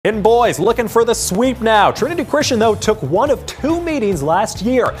Hinton boys looking for the sweep now. Trinity Christian, though, took one of two meetings last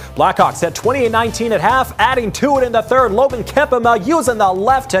year. Blackhawks had 28-19 at half, adding to it in the third. Logan Kempema using the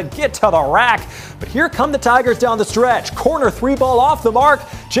left to get to the rack. But here come the Tigers down the stretch. Corner three ball off the mark.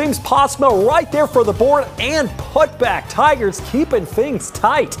 James Posma right there for the board and put back. Tigers keeping things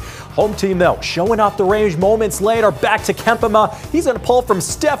tight. Home team, though, showing off the range moments later. Back to Kempema. He's going to pull from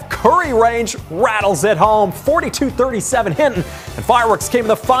Steph Curry range. Rattles it home. 42-37 Hinton. And fireworks came in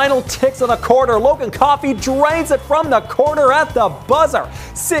the final ticks of the quarter. Logan Coffey drains it from the corner at the buzzer.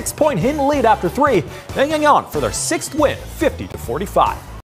 6-point Hinton lead after three. Hanging on for their sixth win, 50-45.